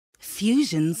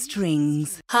Fusion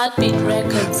Strings. Heartbeat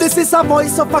Records. This is a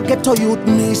voice of a ghetto youth.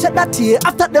 Me shed that here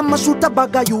after them a shoot a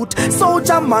bag of youth.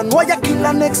 Soldier man, why you kill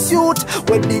a next youth?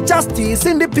 With the justice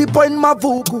in the people in my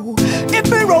voodoo.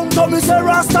 If me wrong to me say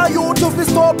Rasta youth, if me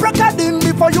stop recording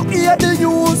before you hear the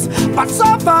news. But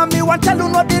so far me want tell you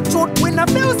know the truth. We not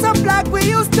feel so black we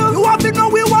used to. You have to know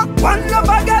we want one love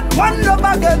again, one love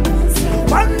again,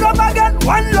 one love again,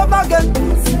 one love again.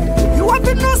 You have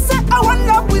to know say I want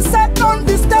love we set on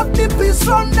this step the peace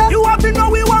from there. You have to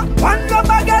know we want one love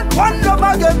again, one love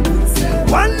again,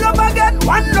 one love again,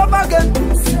 one love again.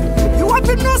 You have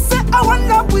to know say I want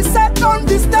love we set on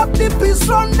this step the peace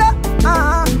from there.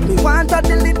 Me want to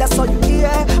the leader so you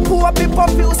hear. Poor people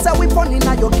feel say we fun in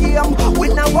your game. We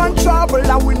not want trouble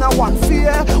and we not want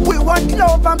fear. We want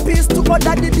love and peace to go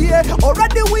that the day.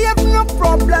 Already we have no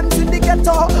problems in the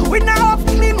ghetto. We not have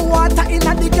clean water in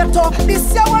the ghetto.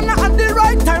 This year we not at the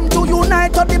right time to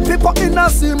unite all the people in a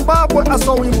Zimbabwe. That's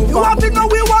how we move. You have to know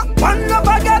we want one love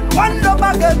again, one love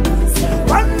again,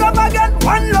 one love again,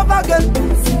 one love again.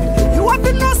 You have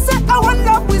to know say I want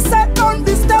love we set on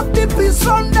this step the peace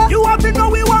from there. You have to know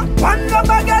we want one love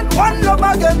again, one love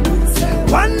again,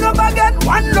 one love again,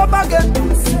 one love again.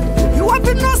 You have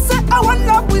to know say I want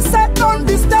love we set on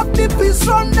this step the peace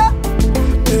from there.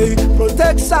 Hey,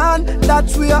 protection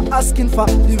that we are asking for,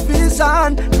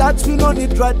 division that we don't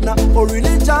need right now, or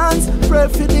religions, pray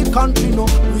for the country, no,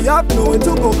 we have nowhere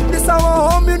to go. This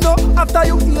our home, you know. After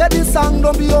you hear this song,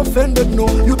 don't be offended, no.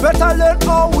 You better learn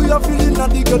how we are feeling at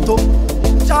the ghetto.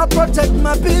 Jah protect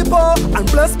my people and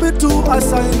bless me too,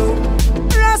 as I know.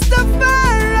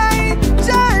 Rastafari,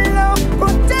 Jah love,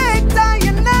 protect and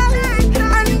unite,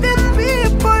 and the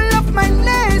people of my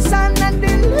nation and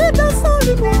the leaders of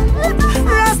the world.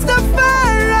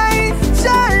 Rastafari,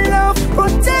 Jah love,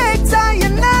 protect and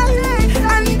unite,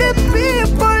 and the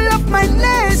people of my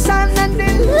nation and the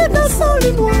leaders of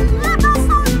the world.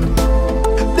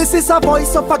 This is a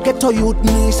voice of a ghetto youth.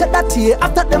 Me shed that here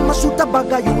after them a shoot a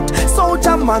bag of youth.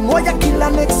 Soldier man, why you kill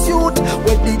a next youth?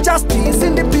 With the justice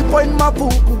in the people in my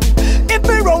voodoo. If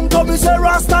me wrong to me say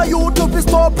Rasta youth, to be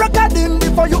stop recording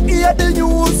before you hear the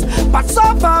news. But so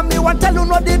far me want tell you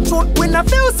know the truth. We not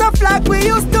feel so like we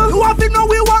used to. You have to know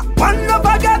we want one love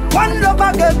again, one love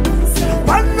again,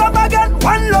 one love again,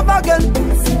 one love again.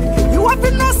 You have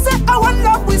to know say I want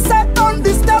love we set on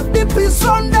this step the peace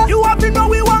from there. You have to know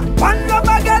we want one love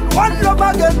again, one love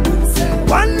again,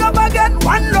 one love again,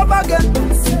 one love again.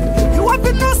 You have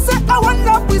to know say I want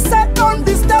love we set on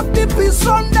this step the peace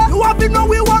from there. You have to know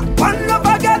we want one love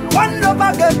again, one love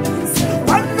again,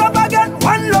 one love again,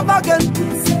 one love again.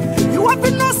 You have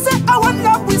to know say I want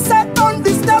love we set on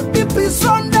this step the peace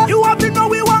from there. You have to know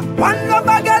we want one love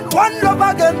again, one love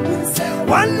again,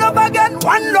 one love again,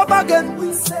 one love again.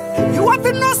 You have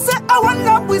to know say I want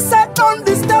love we set on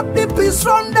this step the peace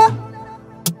from there.